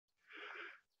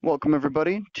Welcome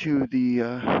everybody to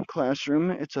the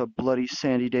classroom. It's a bloody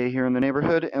sandy day here in the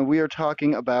neighborhood, and we are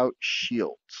talking about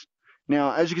shields.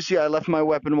 Now, as you can see, I left my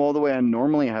weapon wall the way I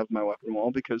normally have my weapon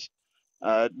wall because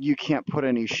you can't put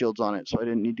any shields on it, so I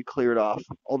didn't need to clear it off.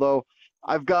 Although,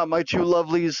 I've got my two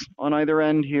lovelies on either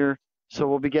end here, so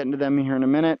we'll be getting to them here in a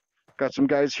minute. Got some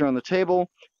guys here on the table.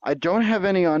 I don't have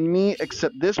any on me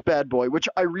except this bad boy, which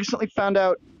I recently found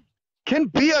out can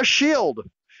be a shield,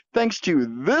 thanks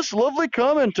to this lovely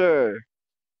commenter.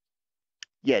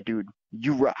 Yeah, dude,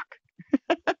 you rock.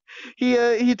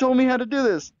 He told me how to do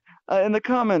this in the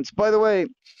comments. By the way,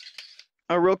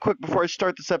 real quick before I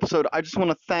start this episode, I just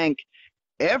want to thank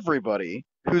everybody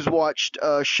who's watched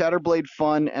Shatterblade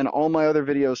Fun and all my other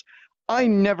videos. I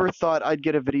never thought I'd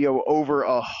get a video over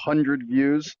 100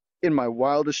 views in my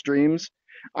wildest dreams.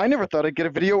 I never thought I'd get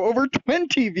a video over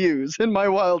 20 views in my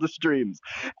wildest dreams.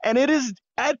 And it is,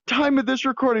 at time of this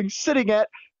recording, sitting at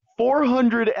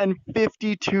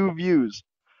 452 views.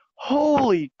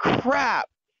 Holy crap!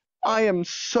 I am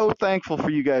so thankful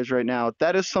for you guys right now.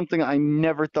 That is something I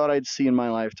never thought I'd see in my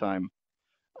lifetime.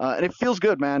 And it feels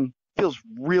good, man. Feels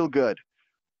real good.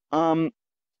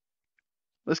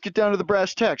 Let's get down to the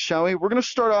brass tacks, shall we? We're going to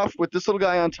start off with this little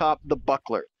guy on top, the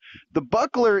buckler. The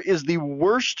buckler is the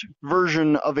worst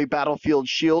version of a battlefield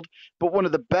shield, but one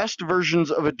of the best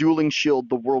versions of a dueling shield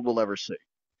the world will ever see.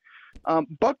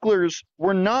 Bucklers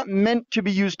were not meant to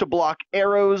be used to block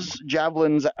arrows,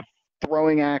 javelins,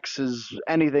 throwing axes,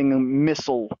 anything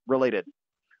missile related.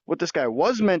 What this guy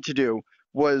was meant to do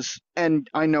was, and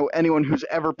I know anyone who's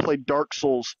ever played Dark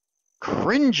Souls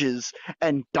cringes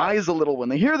and dies a little when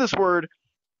they hear this word,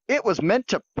 it was meant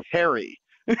to parry.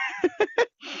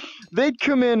 They'd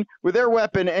come in with their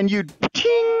weapon and you'd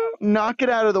ting, knock it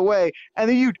out of the way, and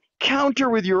then you'd counter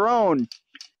with your own.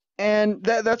 And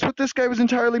that's what this guy was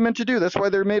entirely meant to do. That's why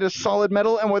they're made of solid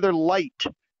metal and why they're light.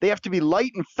 They have to be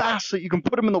light and fast so you can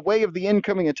put them in the way of the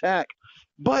incoming attack.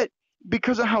 But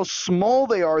because of how small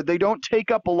they are, they don't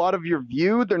take up a lot of your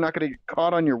view. They're not going to get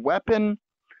caught on your weapon.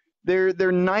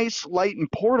 They're nice, light, and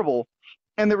portable.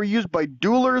 And they were used by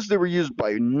duelers. They were used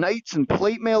by knights and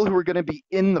plate mail who were going to be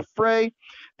in the fray.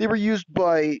 They were used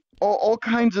by all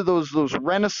kinds of those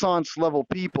Renaissance level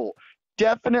people.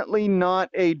 Definitely not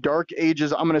a Dark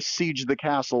Ages, I'm going to siege the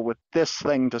castle with this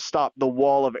thing to stop the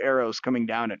wall of arrows coming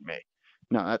down at me.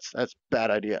 No, that's a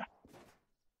bad idea.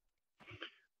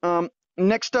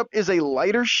 Next up is a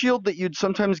lighter shield that you'd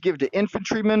sometimes give to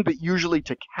infantrymen, but usually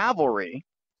to cavalry.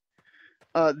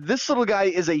 This little guy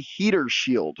is a heater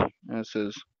shield. This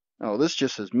says, oh, this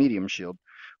just says medium shield,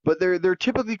 but they're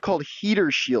typically called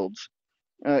heater shields.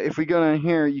 If we go down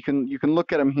here, you can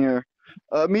look at them here.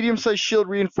 Medium-sized shield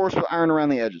reinforced with iron around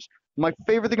the edges. My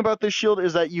favorite thing about this shield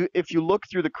is that if you look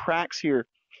through the cracks here,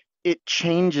 it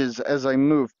changes as I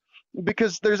move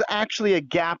because there's actually a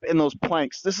gap in those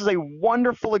planks. This is a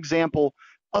wonderful example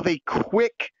of a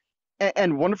quick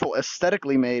and wonderful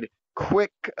aesthetically made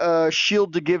quick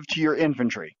shield to give to your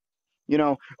infantry. You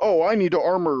know, oh, I need to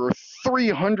armor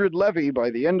 300 levy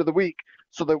by the end of the week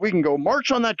so that we can go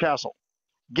march on that castle.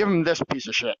 Give them this piece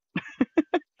of shit.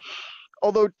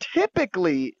 Although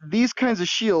typically these kinds of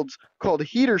shields, called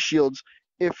heater shields,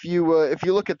 if you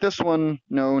look at this one,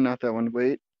 no, not that one.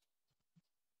 Wait,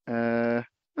 no,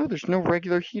 there's no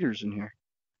regular heaters in here.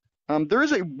 There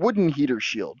is a wooden heater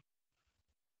shield,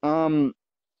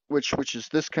 which is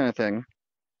this kind of thing.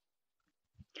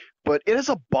 But it is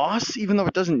a boss, even though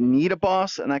it doesn't need a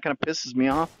boss, and that kind of pisses me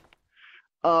off.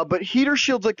 But heater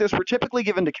shields like this were typically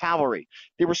given to cavalry.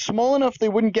 They were small enough they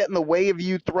wouldn't get in the way of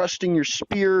you thrusting your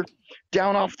spear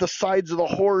down off the sides of the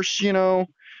horse, you know,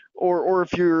 or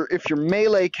if you're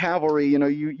melee cavalry, you know,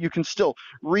 you can still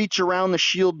reach around the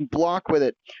shield and block with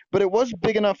it. But it was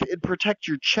big enough it'd protect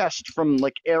your chest from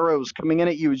like arrows coming in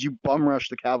at you as you bum rush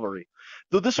the cavalry.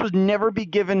 Though this would never be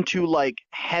given to like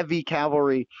heavy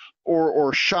cavalry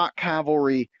or shot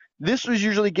cavalry. This was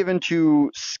usually given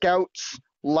to scouts,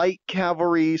 light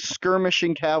cavalry,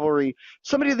 skirmishing cavalry,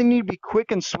 somebody that needed to be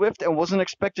quick and swift and wasn't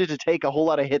expected to take a whole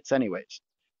lot of hits anyways.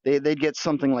 They'd get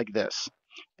something like this.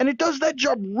 And it does that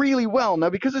job really well.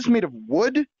 Now, because it's made of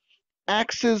wood,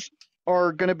 axes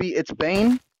are going to be its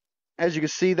bane. As you can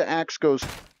see, the axe goes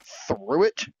through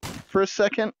it for a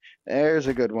second. There's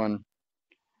a good one.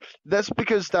 That's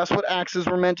because that's what axes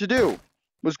were meant to do,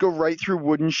 was go right through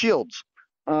wooden shields.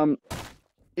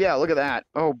 Yeah, look at that.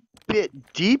 Oh, bit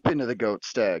deep into the goat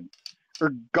stag.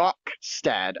 Or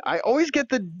Gokstad. I always get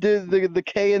the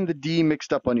K and the D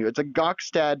mixed up on you. It's a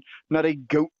Gokstad, not a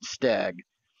goat stag.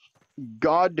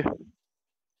 God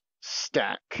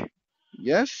stack.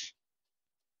 Yes?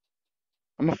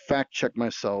 I'm gonna fact check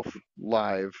myself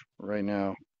live right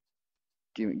now.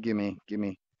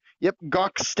 Gimme. Yep,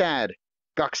 Gokstad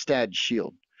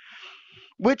shield,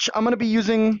 which I'm going to be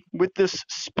using with this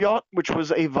Spjot, which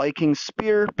was a Viking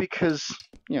spear, because,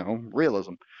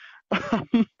 realism.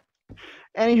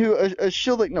 Anywho, a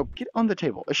shield like, no, get on the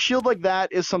table. A shield like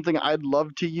that is something I'd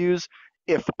love to use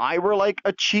if I were like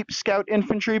a cheap scout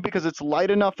infantry, because it's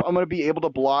light enough I'm going to be able to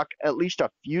block at least a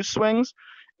few swings.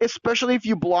 Especially if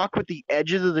you block with the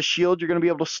edges of the shield, you're going to be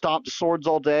able to stop swords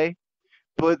all day.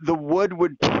 But the wood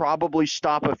would probably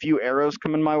stop a few arrows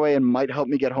coming my way and might help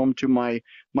me get home to my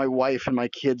wife and my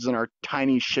kids in our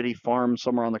tiny shitty farm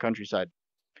somewhere on the countryside.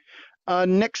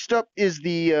 Next up is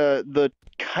the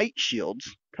kite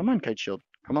shields. Come on, kite shield.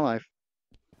 Come alive.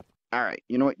 All right,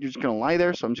 you know what? You're just going to lie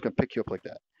there, so I'm just going to pick you up like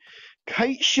that.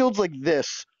 Kite shields like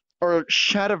this are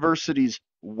Shadiversity's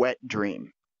wet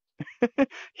dream.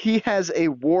 He has a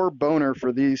war boner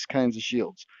for these kinds of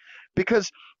shields.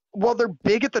 Because while they're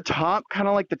big at the top, kind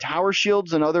of like the tower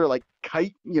shields and other like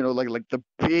kite, like the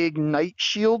big knight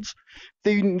shields,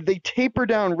 they taper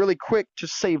down really quick to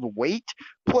save weight.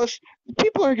 Plus,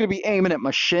 people aren't going to be aiming at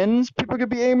my shins. People are going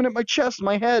to be aiming at my chest,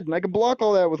 my head, and I can block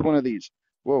all that with one of these.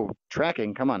 Whoa,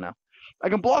 tracking, come on now. I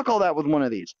can block all that with one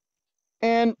of these.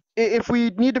 And if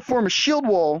we need to form a shield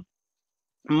wall,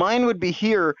 mine would be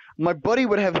here. My buddy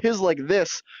would have his like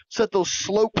this, so that those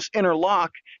slopes interlock,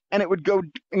 and it would go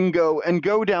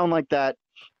down like that,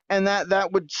 and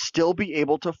that would still be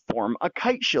able to form a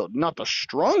kite shield. Not the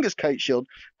strongest kite shield,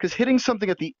 because hitting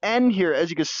something at the end here, as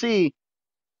you can see,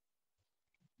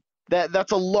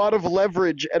 that's a lot of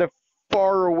leverage at a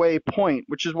far away point,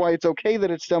 which is why it's okay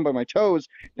that it's down by my toes.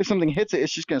 If something hits it,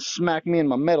 it's just going to smack me in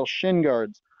my metal shin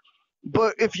guards.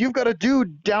 But if you've got a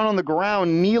dude down on the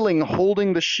ground, kneeling,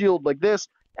 holding the shield like this,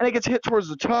 and it gets hit towards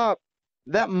the top,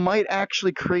 that might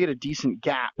actually create a decent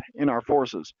gap in our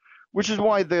forces. Which is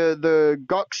why the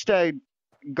Gokstad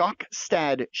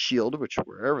shield, which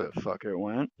wherever the fuck it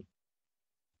went,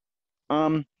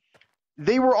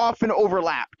 they were often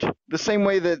overlapped. The same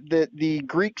way that the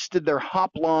Greeks did their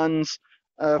hoplons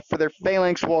for their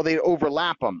phalanx while they'd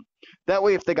overlap them. That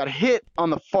way, if they got hit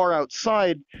on the far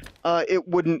outside, it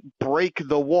wouldn't break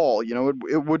the wall.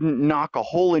 It wouldn't knock a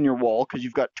hole in your wall, because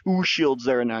you've got two shields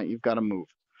there, and now you've got to move.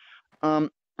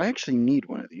 I actually need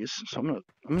one of these, so I'm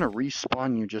gonna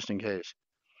respawn you just in case.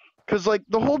 Because like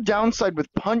the whole downside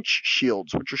with punch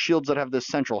shields, which are shields that have this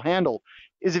central handle,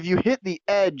 is if you hit the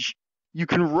edge, you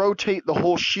can rotate the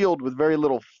whole shield with very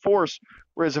little force.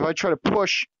 Whereas if I try to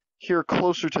push here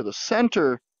closer to the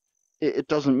center, it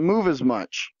doesn't move as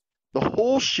much. The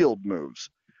whole shield moves.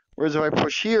 Whereas if I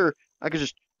push here, I could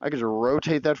just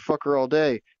rotate that fucker all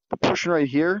day. But pushing right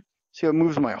here, see how it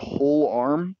moves my whole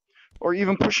arm? Or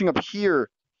even pushing up here,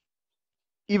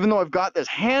 even though I've got this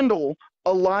handle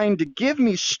aligned to give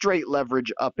me straight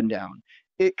leverage up and down,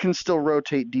 it can still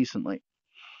rotate decently.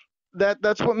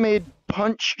 That's what made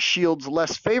punch shields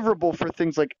less favorable for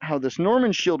things like how this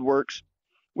Norman shield works,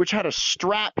 which had a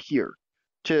strap here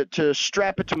to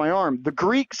strap it to my arm. The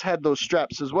Greeks had those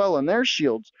straps as well on their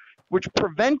shields, which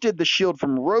prevented the shield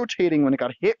from rotating when it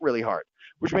got hit really hard,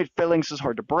 which made phalanxes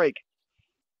hard to break.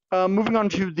 Moving on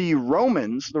to the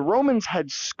Romans had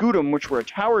scutum, which were a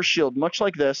tower shield, much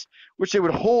like this, which they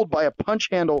would hold by a punch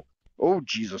handle. Oh,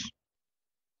 Jesus.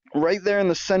 Right there in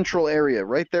the central area,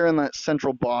 right there in that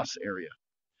central boss area.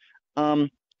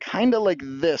 Kind of like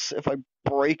this, if I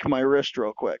break my wrist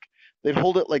real quick. They'd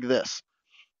hold it like this.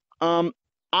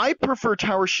 I prefer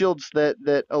tower shields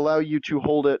that allow you to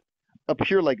hold it up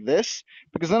here like this,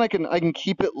 because then I can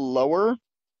keep it lower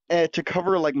to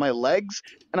cover like my legs,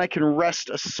 and I can rest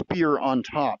a spear on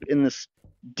top in this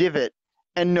divot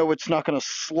and know it's not going to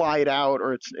slide out,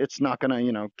 or it's not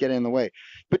going to get in the way.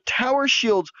 But tower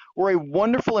shields were a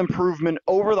wonderful improvement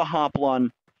over the hoplon,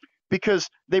 because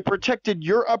they protected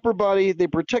your upper body, they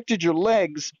protected your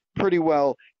legs pretty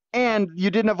well, and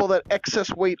you didn't have all that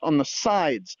excess weight on the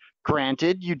sides.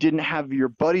 Granted, you didn't have your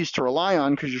buddies to rely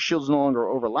on because your shield's no longer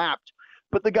overlapped,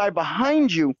 but the guy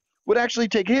behind you would actually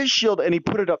take his shield and he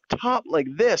put it up top like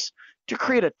this to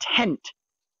create a tent.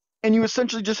 And you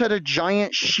essentially just had a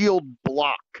giant shield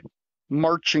block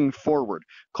marching forward,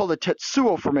 called a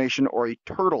Tetsuo formation or a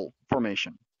turtle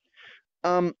formation.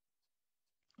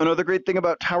 Another great thing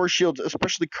about tower shields,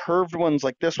 especially curved ones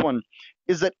like this one,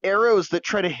 is that arrows that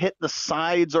try to hit the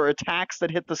sides or attacks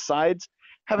that hit the sides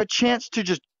have a chance to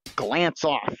just glance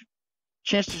off.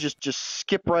 Chance to just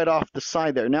skip right off the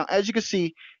side there. Now, as you can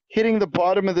see, hitting the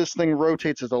bottom of this thing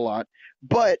rotates it a lot.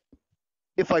 But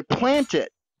if I plant it,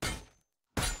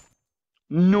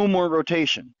 no more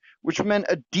rotation, which meant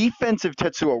a defensive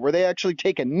Tetsuo where they actually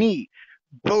take a knee,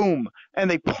 boom, and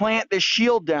they plant the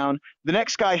shield down. The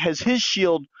next guy has his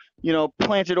shield you know,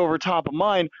 planted over top of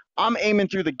mine, I'm aiming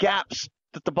through the gaps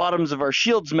that the bottoms of our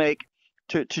shields make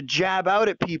to jab out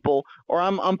at people, or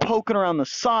I'm poking around the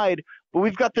side, but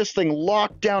we've got this thing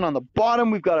locked down on the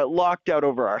bottom, we've got it locked out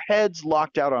over our heads,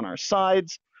 locked out on our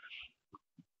sides.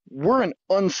 We're an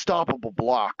unstoppable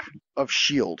block of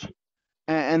shield.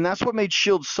 And that's what made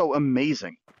shield so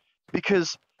amazing.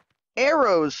 Because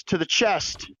arrows to the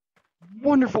chest,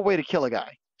 wonderful way to kill a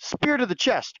guy. Spear to the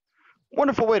chest,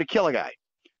 wonderful way to kill a guy.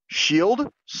 Shield,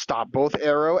 stop both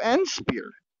arrow and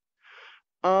spear.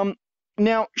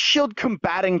 Now, shield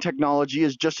combating technology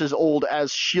is just as old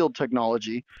as shield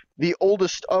technology, the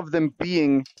oldest of them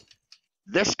being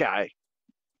this guy.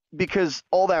 Because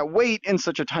all that weight in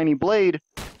such a tiny blade,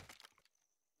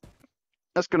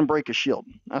 that's going to break a shield.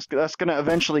 That's going to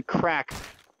eventually crack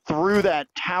through that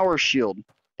tower shield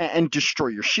and destroy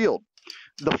your shield.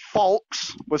 The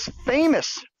Falx was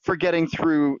famous for getting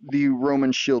through the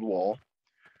Roman shield wall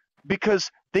because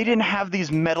they didn't have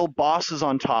these metal bosses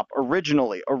on top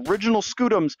originally. Original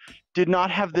Scutums did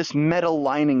not have this metal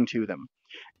lining to them.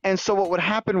 And so what would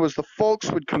happen was the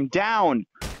Falx would come down,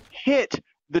 hit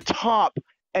the top,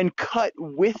 and cut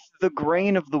with the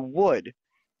grain of the wood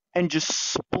and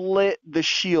just split the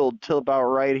shield till about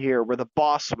right here where the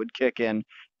boss would kick in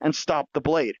and stop the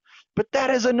blade. But that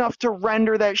is enough to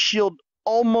render that shield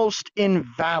almost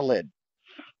invalid.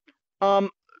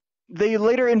 They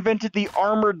later invented the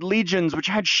armored legions, which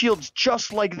had shields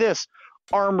just like this.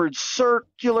 Armored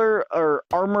circular, or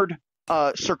armored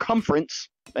circumference,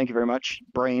 thank you very much,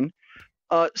 brain.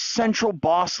 Central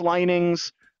boss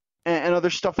linings, and other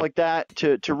stuff like that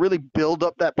to really build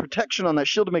up that protection on that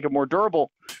shield to make it more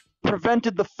durable.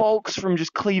 Prevented the Falx from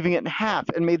just cleaving it in half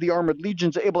and made the armored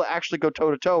legions able to actually go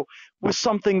toe-to-toe with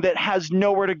something that has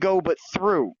nowhere to go but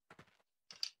through.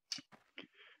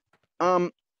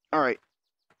 Alright.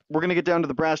 We're going to get down to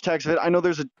the brass tacks of it. I know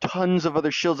there's tons of other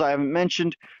shields I haven't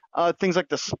mentioned. Things like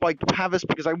the spiked Pavis,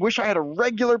 because I wish I had a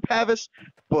regular Pavis,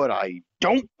 but I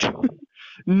don't.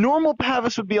 Normal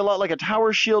Pavis would be a lot like a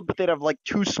tower shield, but they'd have like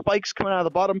two spikes coming out of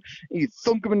the bottom, and you'd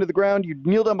thunk them into the ground, you'd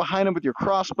kneel down behind them with your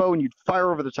crossbow, and you'd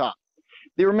fire over the top.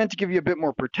 They were meant to give you a bit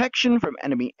more protection from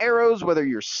enemy arrows, whether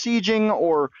you're sieging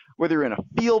or whether you're in a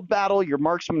field battle, your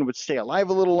marksman would stay alive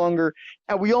a little longer.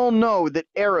 And we all know that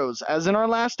arrows, as in our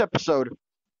last episode,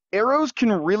 arrows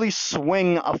can really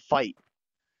swing a fight.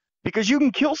 Because you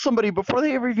can kill somebody before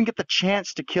they ever even get the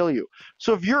chance to kill you.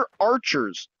 So if your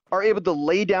archers are able to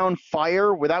lay down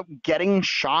fire without getting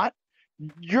shot,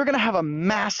 you're going to have a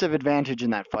massive advantage in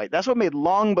that fight. That's what made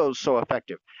longbows so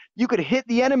effective. You could hit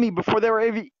the enemy before they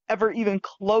were ever even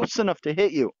close enough to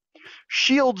hit you.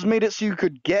 Shields made it so you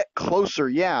could get closer,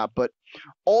 yeah, but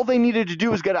all they needed to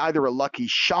do was get either a lucky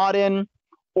shot in,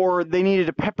 or they needed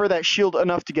to pepper that shield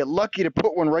enough to get lucky to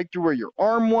put one right through where your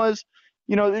arm was.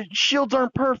 You know, the shields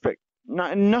aren't perfect.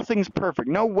 Nothing's perfect.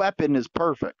 No weapon is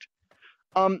perfect.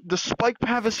 The spike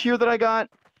Pavis here that I got,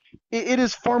 it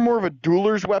is far more of a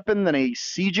dueler's weapon than a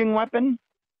sieging weapon,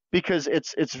 because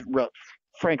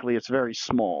frankly, it's very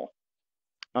small.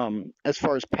 As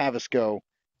far as Pavis go,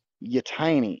 you're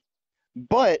tiny.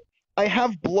 But I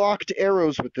have blocked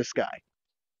arrows with this guy.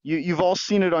 You've all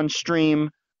seen it on stream.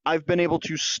 I've been able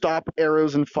to stop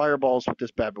arrows and fireballs with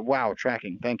this bad boy. Wow,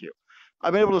 tracking, thank you.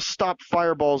 I've been able to stop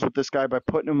fireballs with this guy by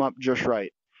putting him up just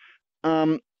right.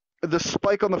 The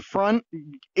spike on the front,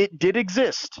 it did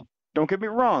exist. Don't get me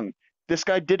wrong. This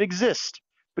guy did exist.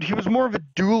 But he was more of a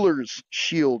dueler's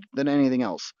shield than anything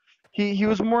else. He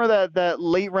was more of that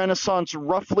late Renaissance,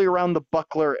 roughly around the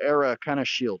buckler era kind of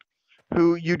shield,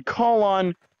 who you'd call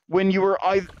on when you were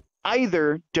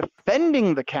either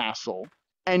defending the castle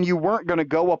and you weren't going to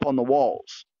go up on the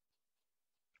walls.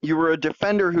 You were a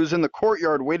defender who's in the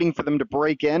courtyard waiting for them to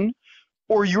break in,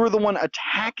 or you were the one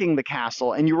attacking the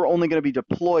castle and you were only going to be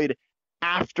deployed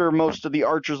after most of the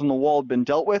archers on the wall had been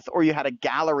dealt with, or you had a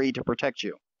gallery to protect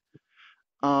you.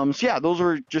 So yeah, those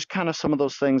were just kind of some of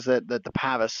those things that the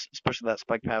Pavis, especially that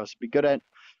spike Pavis, would be good at.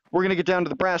 We're going to get down to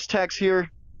the brass tacks here.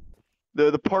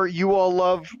 The part you all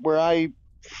love, where I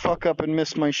fuck up and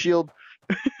miss my shield,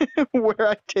 where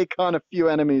I take on a few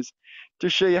enemies to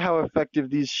show you how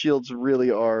effective these shields really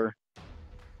are.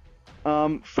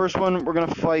 First one, we're going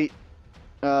to fight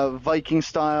Viking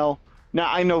style.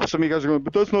 Now, I know some of you guys are going,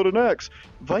 but that's not an axe.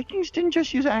 Vikings didn't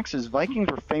just use axes. Vikings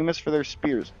were famous for their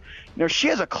spears. Now, she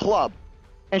has a club,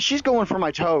 and she's going for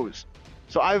my toes.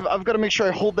 So I've got to make sure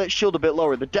I hold that shield a bit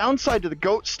lower. The downside to the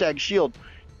goat stag shield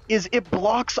is it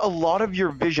blocks a lot of your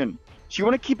vision. So you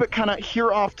want to keep it kind of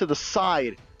here off to the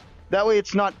side. That way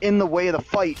it's not in the way of the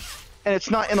fight, and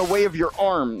it's not in the way of your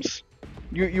arms.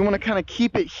 You want to kind of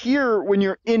keep it here when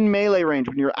you're in melee range,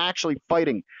 when you're actually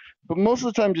fighting. but most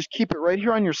of the time, just keep it right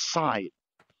here on your side.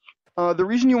 The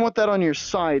reason you want that on your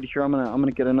side here, I'm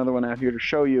gonna get another one out here to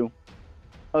show you.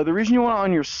 The reason you want it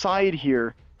on your side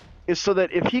here is so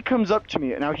that if he comes up to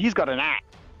me, now he's got an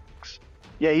axe.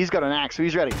 Yeah, he's got an axe, so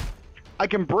he's ready. I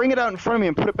can bring it out in front of me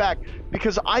and put it back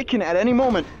because I can at any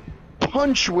moment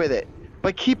punch with it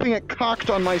by keeping it cocked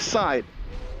on my side.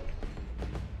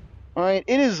 All right,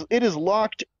 it is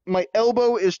locked. My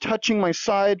elbow is touching my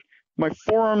side. My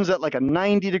forearm's at like a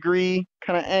 90-degree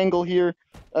kind of angle here.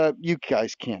 You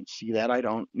guys can't see that. I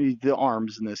don't. The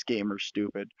arms in this game are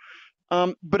stupid.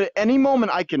 But at any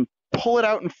moment, I can pull it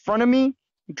out in front of me,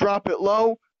 drop it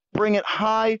low, bring it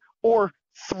high, or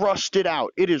thrust it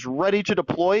out. It is ready to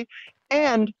deploy.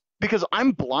 And because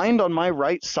I'm blind on my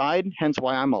right side, hence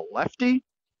why I'm a lefty,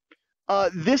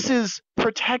 this is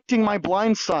protecting my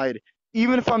blind side,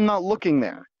 even if I'm not looking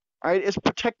there. All right, it's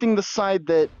protecting the side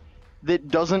that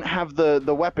doesn't have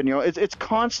the weapon. You know, it's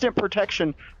constant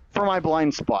protection for my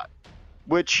blind spot,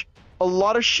 which a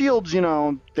lot of shields, you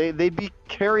know, they'd be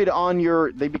carried on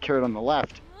the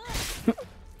left.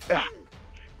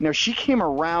 Now she came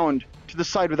around to the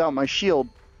side without my shield,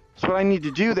 so what I need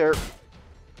to do there.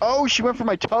 Oh, she went for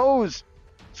my toes,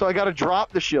 so I got to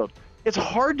drop the shield. It's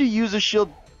hard to use a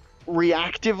shield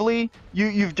reactively.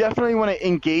 You definitely want to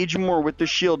engage more with the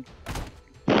shield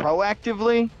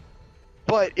proactively,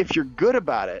 but if you're good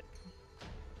about it,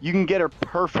 you can get her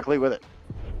perfectly with it.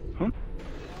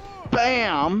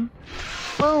 Bam,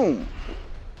 boom,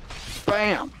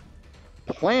 bam.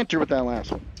 Plant her with that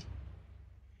last one.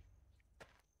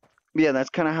 Yeah, that's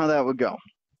kind of how that would go.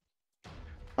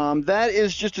 That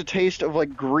is just a taste of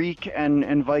like Greek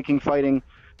and Viking fighting,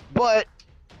 but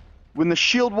when the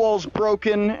shield wall's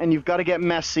broken and you've got to get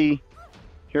messy,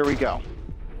 here we go.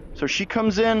 So she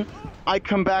comes in, I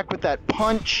come back with that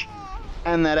punch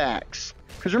and that axe.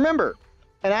 Because remember,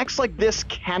 an axe like this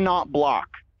cannot block.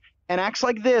 An axe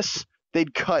like this,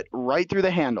 they'd cut right through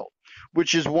the handle,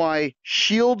 which is why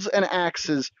shields and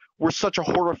axes were such a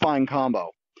horrifying combo.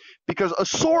 Because a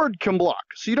sword can block,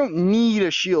 so you don't need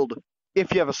a shield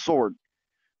if you have a sword.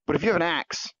 But if you have an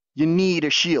axe, you need a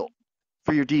shield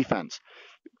for your defense.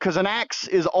 Because an axe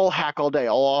is all hack all day,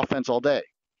 all offense all day.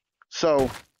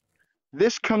 So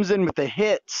this comes in with the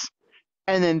hits,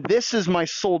 and then this is my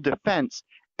sole defense.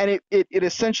 And it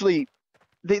essentially,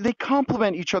 they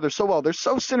complement each other so well. They're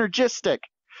so synergistic.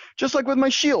 Just like with my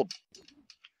shield.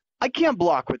 I can't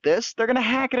block with this. They're going to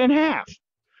hack it in half.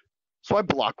 So I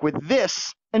block with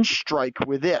this and strike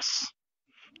with this.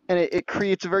 And it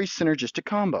creates a very synergistic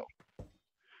combo. All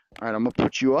right, I'm going to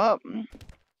put you up.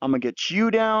 I'm going to get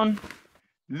you down.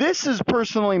 This is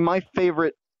personally my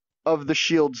favorite of the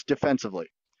shields defensively.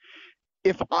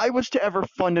 If I was to ever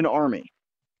fund an army,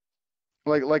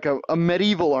 like a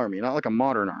medieval army, not like a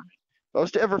modern army. If I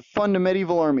was to ever fund a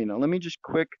medieval army, now let me just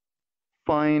quick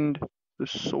find the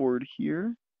sword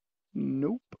here.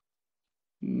 Nope.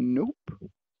 Nope.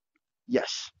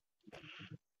 Yes.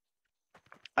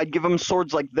 I'd give them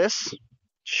swords like this,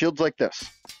 shields like this.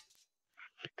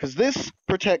 Because this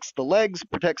protects the legs,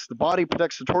 protects the body,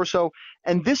 protects the torso,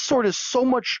 and this sword is so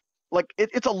much, like,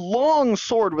 it's a long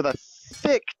sword with a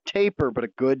thick taper, but a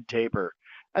good taper.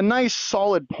 A nice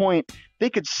solid point. They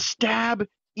could stab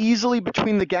easily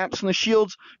between the gaps in the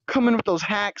shields, come in with those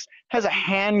hacks, has a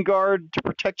handguard to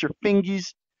protect your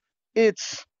fingies.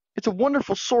 It's a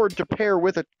wonderful sword to pair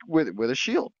with a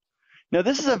shield. Now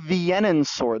this is a Viennan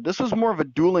sword. This was more of a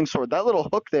dueling sword. That little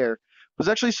hook there was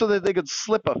actually so that they could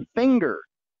slip a finger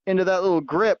into that little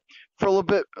grip for a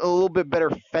little bit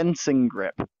better fencing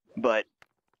grip. But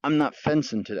I'm not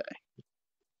fencing today.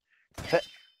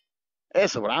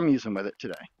 That's what I'm using with it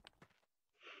today.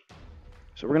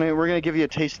 So we're gonna give you a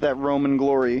taste of that Roman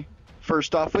glory.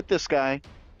 First off with this guy,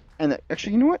 and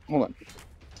actually, you know what? Hold on.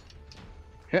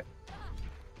 Hit.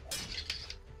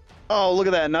 Oh, look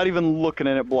at that! Not even looking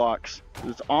at it blocks.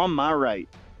 It's on my right.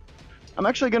 I'm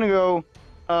actually gonna go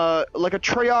like a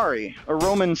Triari, a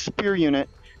Roman spear unit.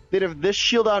 They'd have this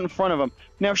shield out in front of them.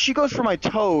 Now, if she goes for my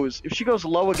toes, if she goes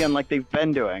low again like they've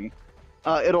been doing,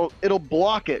 it'll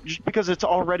block it just because it's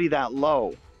already that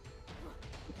low.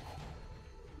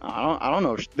 I don't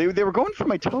know. They were going for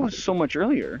my toes so much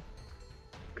earlier.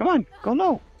 Come on, go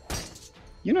low.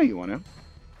 You know you want to.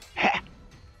 Ha.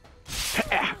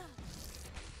 Ha.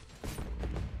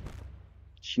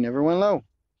 She never went low.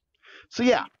 So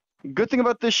yeah, good thing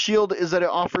about this shield is that it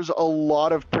offers a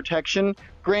lot of protection,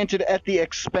 granted at the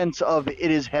expense of it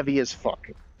is heavy as fuck.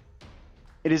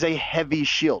 It is a heavy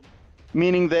shield,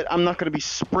 meaning that I'm not going to be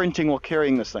sprinting while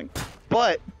carrying this thing.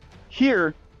 But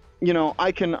here, you know,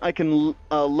 I can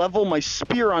level my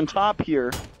spear on top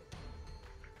here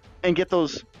and get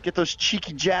those get those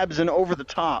cheeky jabs in over the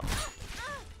top.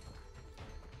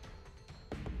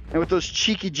 And with those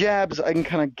cheeky jabs, I can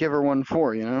kind of give her one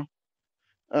for, you know?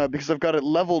 Because I've got it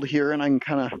leveled here, and I can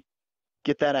kind of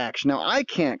get that action. Now, I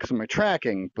can't because of my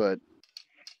tracking, but,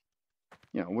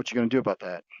 you know, what you going to do about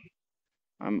that?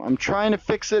 I'm trying to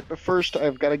fix it, but first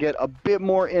I've got to get a bit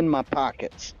more in my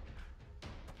pockets.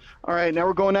 All right, now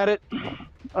we're going at it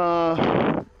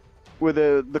with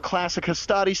the classic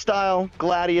Hastati style,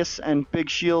 Gladius and big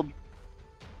shield.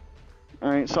 All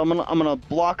right, so I'm gonna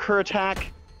block her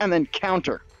attack and then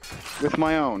counter with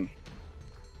my own.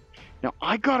 Now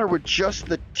I got her with just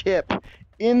the tip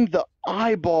in the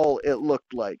eyeball. It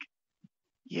looked like,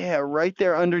 yeah, right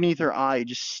there underneath her eye,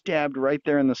 just stabbed right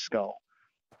there in the skull.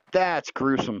 That's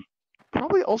gruesome.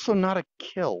 Probably also not a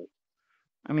kill.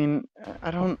 I mean, I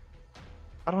don't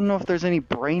know if there's any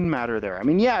brain matter there. I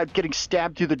mean, yeah, getting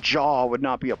stabbed through the jaw would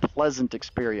not be a pleasant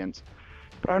experience,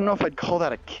 but I don't know if I'd call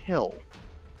that a kill.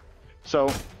 So,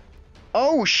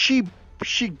 oh, she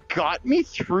got me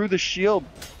through the shield.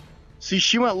 See,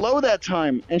 she went low that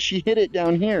time, and she hit it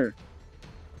down here.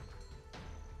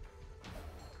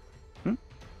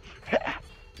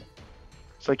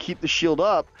 So I keep the shield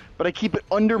up, but I keep it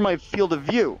under my field of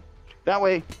view. That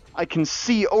way, I can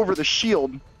see over the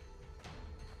shield.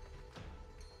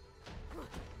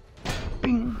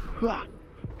 Bing, hua,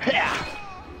 ha.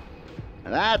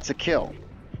 That's a kill.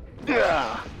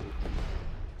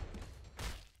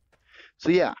 So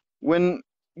yeah, with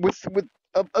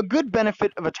a good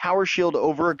benefit of a tower shield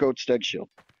over a goat stag shield.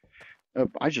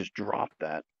 I just dropped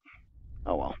that.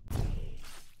 Oh well.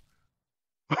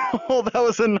 Oh, that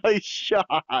was a nice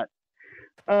shot.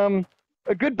 A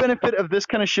good benefit of this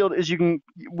kind of shield is you can,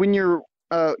 when your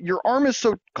arm is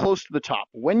so close to the top,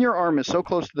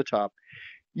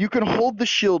 you can hold the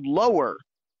shield lower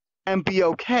and be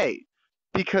okay,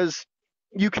 because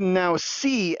you can now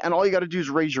see, and all you got to do is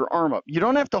raise your arm up. You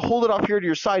don't have to hold it off here to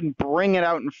your side and bring it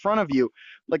out in front of you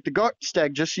like the Gok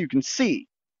Stag, just so you can see.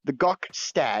 The Gok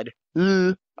Stad.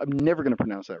 I'm never going to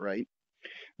pronounce that right.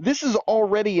 This is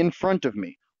already in front of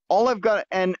me. All I've got,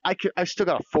 and I've still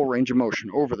got a full range of motion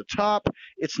over the top.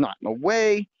 It's not in the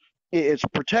way. It's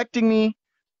protecting me.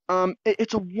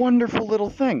 It's a wonderful little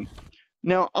thing.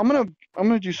 Now I'm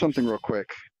gonna do something real quick.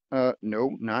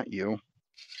 No, not you.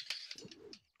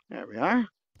 There we are.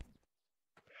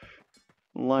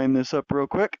 Line this up real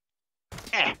quick.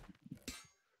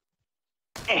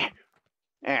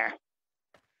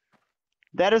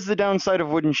 That is the downside of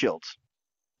wooden shields,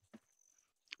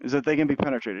 is that they can be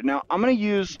penetrated. Now, I'm going to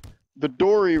use the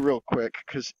Dory real quick,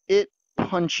 because it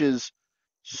punches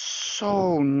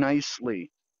so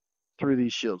nicely through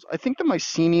these shields. I think the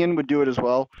Mycenian would do it as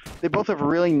well. They both have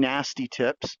really nasty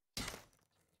tips.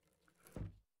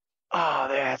 Oh,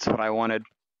 that's what I wanted.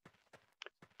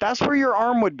 That's where your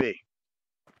arm would be.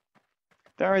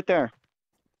 That right there.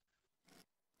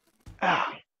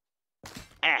 Ah.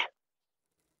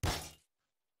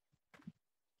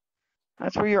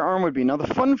 That's where your arm would be. Now,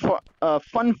 the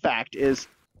fun fact is,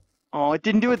 oh, it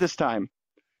didn't do it this time.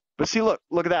 But see, look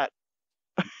at that.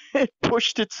 It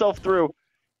pushed itself through.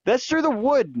 That's through the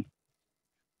wood.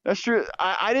 That's true.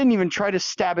 I didn't even try to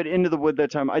stab it into the wood that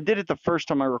time. I did it the first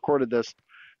time I recorded this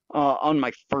on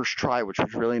my first try, which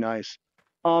was really nice.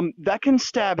 That can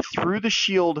stab through the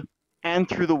shield and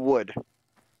through the wood.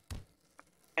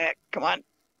 Come on.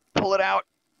 Pull it out.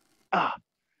 Oh,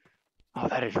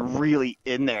 that is really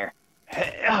in there.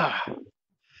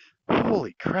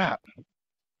 Holy crap.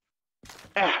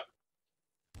 And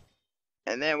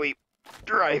then we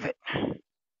drive it.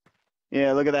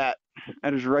 Yeah, look at that.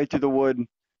 That is right through the wood,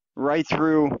 right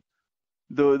through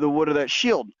the wood of that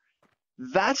shield.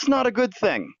 That's not a good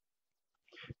thing.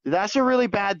 That's a really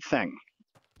bad thing.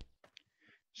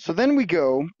 So then we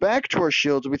go back to our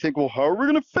shields and we think, well, how are we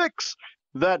going to fix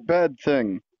that bad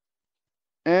thing?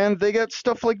 And they got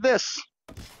stuff like this.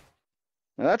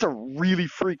 Now that's a really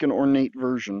freaking ornate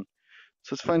version.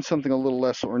 So let's find something a little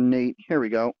less ornate. Here we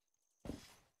go.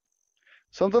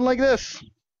 Something like this.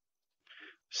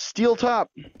 Steel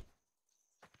top.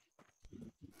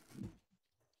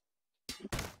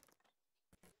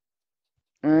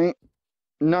 Alright.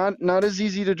 Not as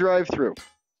easy to drive through.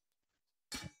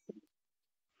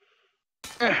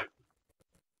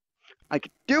 I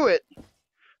could do it,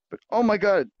 but oh my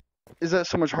god, is that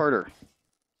so much harder.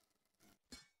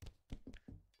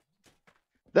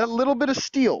 That little bit of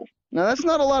steel. Now that's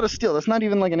not a lot of steel. That's not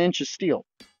even like an inch of steel.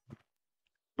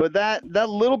 But that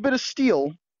little bit of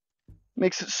steel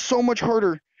makes it so much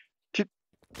harder to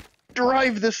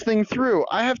drive this thing through.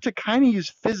 I have to kind of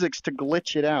use physics to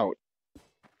glitch it out.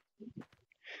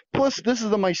 Plus, this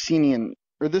is the Mycenian,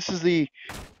 or this is the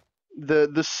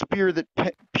the spear that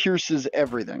pierces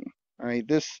everything. All right,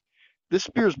 this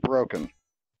spear's broken.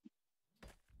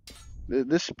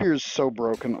 This spear is so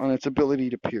broken on its ability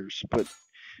to pierce. But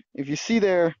if you see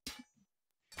there,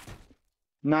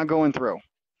 not going through.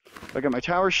 I got my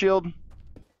tower shield.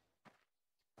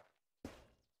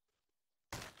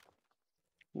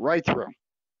 Right through.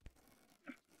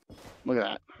 Look at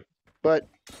that. But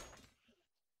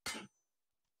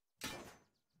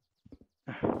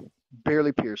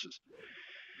barely pierces.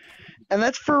 And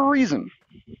that's for a reason.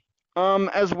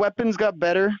 As weapons got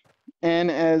better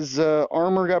and as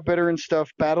armor got better and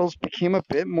stuff, battles became a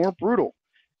bit more brutal.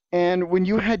 And when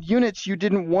you had units you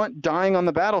didn't want dying on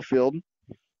the battlefield,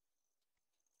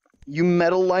 you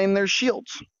metal line their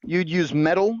shields. You'd use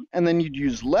metal, and then you'd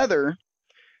use leather,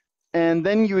 and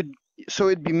then you would, so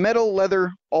it'd be metal,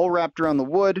 leather, all wrapped around the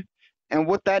wood. And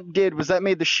what that did was that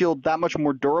made the shield that much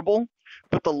more durable.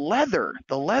 But the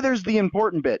leather's the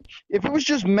important bit. If it was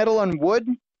just metal on wood,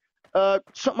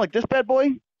 something like this bad boy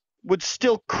would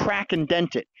still crack and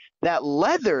dent it. That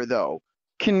leather, though,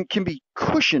 can be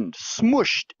cushioned,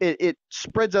 smushed. It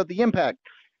spreads out the impact.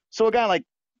 So a guy like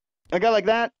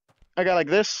that, a guy like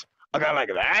this, a guy like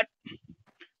that,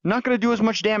 not going to do as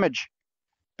much damage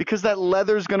because that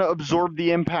leather's going to absorb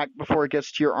the impact before it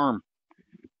gets to your arm.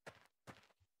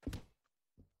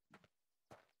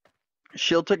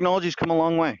 Shield technology's come a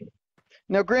long way.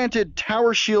 Now, granted,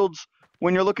 tower shields,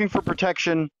 when you're looking for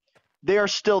protection, they are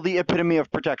still the epitome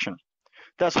of protection.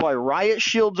 That's why riot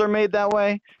shields are made that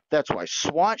way. That's why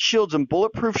SWAT shields and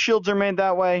bulletproof shields are made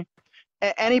that way.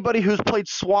 Anybody who's played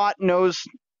SWAT knows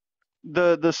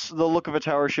the look of a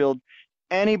tower shield.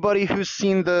 Anybody who's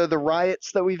seen the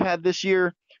riots that we've had this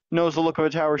year knows the look of a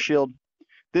tower shield.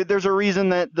 There's a reason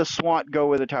that the SWAT go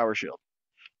with a tower shield.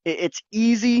 It's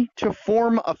easy to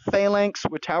form a phalanx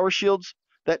with tower shields.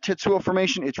 That Tetsuo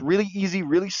formation, it's really easy,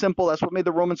 really simple. That's what made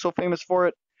the Romans so famous for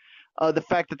it. The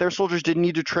fact that their soldiers didn't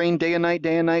need to train day and night,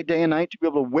 day and night, day and night to be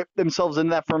able to whip themselves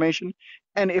into that formation.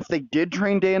 And if they did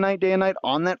train day and night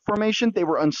on that formation, they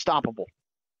were unstoppable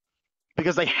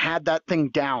because they had that thing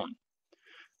down.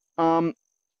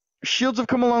 Shields have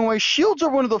come a long way. Shields are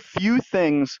one of the few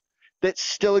things that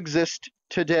still exist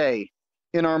today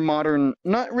in our modern,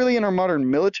 not really in our modern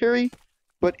military,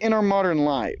 but in our modern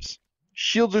lives.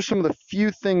 Shields are some of the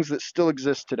few things that still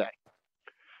exist today.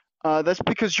 That's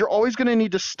because you're always going to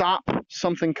need to stop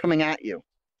something coming at you.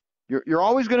 You're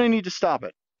always going to need to stop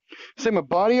it. Same with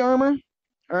body armor.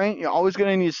 All right, you're always going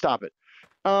to need to stop it.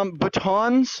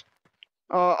 Batons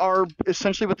are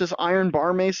essentially what this iron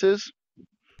bar mace is.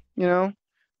 You know,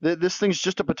 this thing's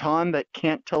just a baton that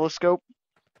can't telescope.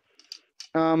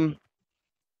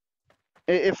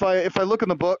 If I look in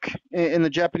the book in the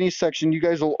Japanese section, you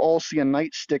guys will all see a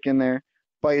nightstick in there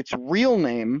by its real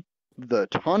name, the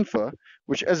tonfa,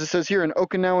 which, as it says here, an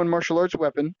Okinawan martial arts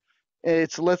weapon.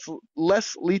 Its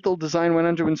less lethal design went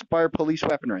on to inspire police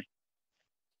weaponry.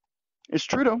 It's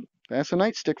true, though. That's a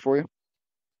nightstick for you.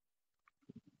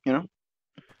 You know?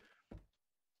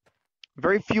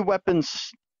 Very few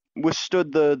weapons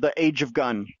withstood the age of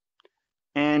gun,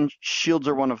 and shields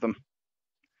are one of them.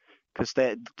 Because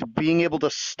being able to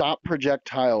stop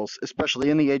projectiles, especially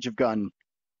in the age of gun,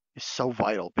 is so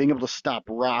vital. Being able to stop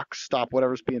rocks, stop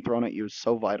whatever's being thrown at you is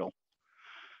so vital.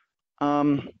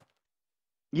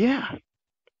 Yeah.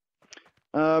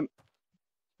 I'm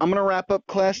going to wrap up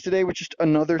class today with just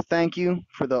another thank you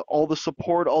for all the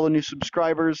support, all the new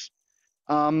subscribers.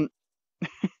 I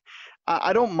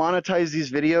don't monetize these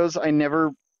videos. I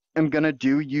never am going to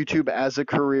do YouTube as a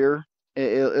career.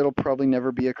 It'll probably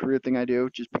never be a career thing I do,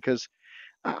 just because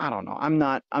I don't know. I'm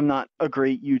not a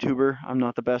great YouTuber. I'm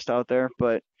not the best out there,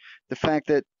 but the fact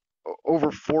that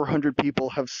over 400 people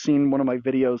have seen one of my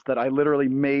videos that I literally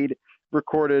made,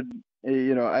 recorded, I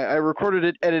recorded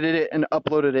it, edited it, and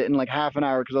uploaded it in like half an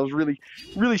hour because I was really,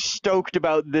 really stoked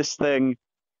about this thing.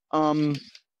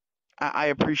 I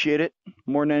appreciate it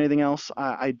more than anything else.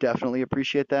 I definitely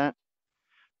appreciate that.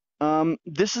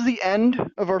 This is the end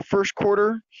of our first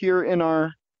quarter here in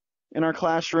our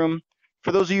classroom.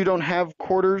 For those of you who don't have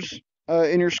quarters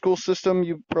in your school system,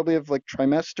 you probably have like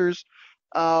trimesters.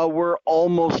 We're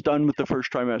almost done with the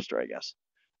first trimester, I guess.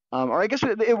 Or I guess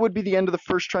it would be the end of the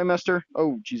first trimester.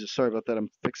 Oh, Jesus, sorry about that. I'm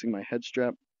fixing my head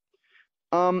strap.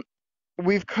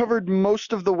 We've covered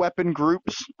most of the weapon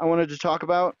groups I wanted to talk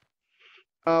about.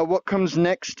 What comes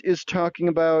next is talking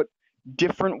about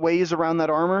different ways around that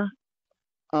armor.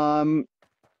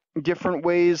 Different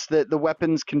ways that the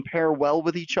weapons can pair well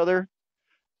with each other,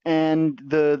 and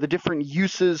the different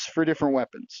uses for different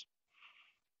weapons.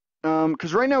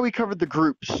 Because right now we covered the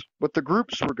groups, what the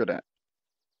groups were good at.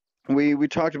 We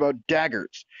talked about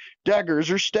daggers. Daggers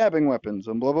are stabbing weapons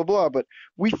and blah blah blah, but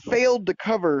we failed to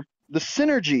cover the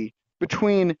synergy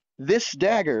between this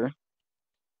dagger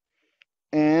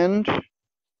and,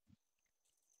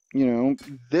 you know,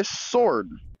 this sword.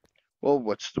 Well,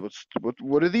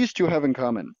 what do these two have in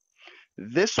common?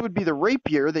 This would be the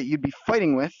rapier that you'd be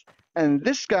fighting with, and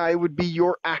this guy would be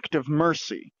your act of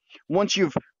mercy. Once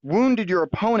you've wounded your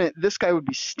opponent, this guy would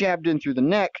be stabbed in through the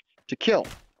neck to kill.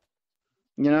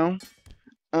 You know?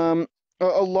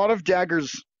 A lot of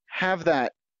daggers have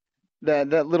that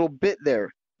little bit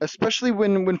there, especially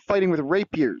when fighting with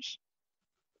rapiers.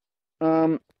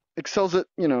 Excels at,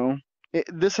 you know,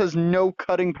 this has no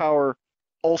cutting power,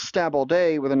 all stab all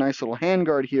day with a nice little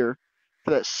handguard here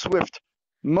for that swift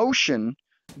motion,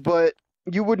 but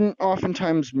you wouldn't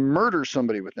oftentimes murder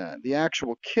somebody with that. The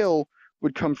actual kill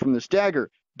would come from this dagger,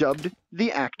 dubbed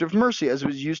the Act of Mercy, as it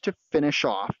was used to finish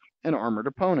off an armored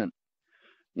opponent.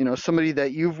 You know, somebody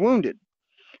that you've wounded.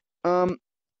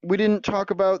 We didn't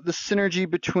talk about the synergy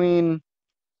between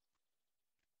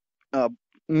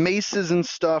maces and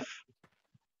stuff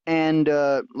and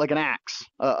like an axe,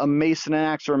 a mace and an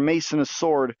axe, or a mace and a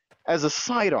sword as a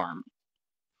sidearm.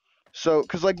 So,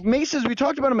 because like maces, we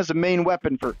talked about them as a main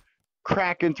weapon for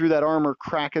cracking through that armor,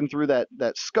 cracking through that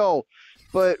skull,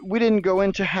 but we didn't go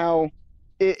into how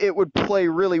it would play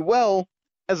really well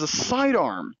as a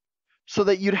sidearm, so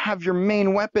that you'd have your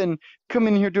main weapon come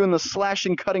in here doing the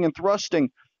slashing, cutting, and thrusting,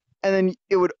 and then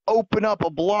it would open up a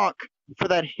block for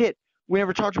that hit. We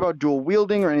never talked about dual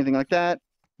wielding or anything like that.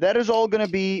 That is all going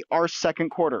to be our second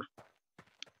quarter.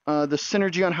 The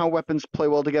synergy on how weapons play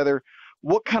well together,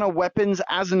 what kind of weapons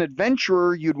as an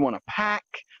adventurer you'd want to pack,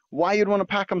 why you'd want to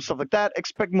pack them, stuff like that.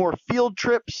 Expect more field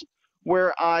trips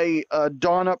where I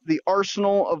don up the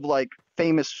arsenal of like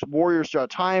famous warriors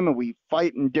throughout time, and we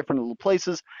fight in different little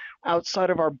places outside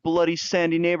of our bloody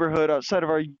sandy neighborhood, outside of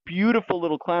our beautiful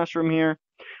little classroom here.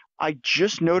 I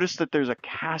just noticed that there's a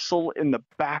castle in the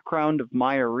background of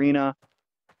my arena.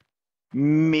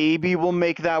 Maybe we'll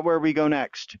make that where we go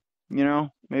next. You know,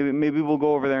 maybe we'll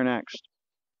go over there next,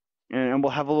 and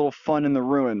we'll have a little fun in the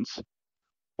ruins,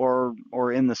 or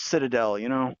in the citadel. You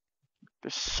know,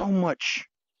 there's so much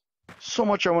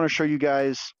I want to show you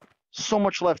guys, so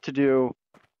much left to do,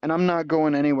 and I'm not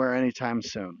going anywhere anytime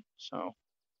soon. So,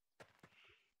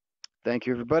 thank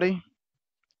you, everybody.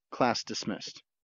 Class dismissed.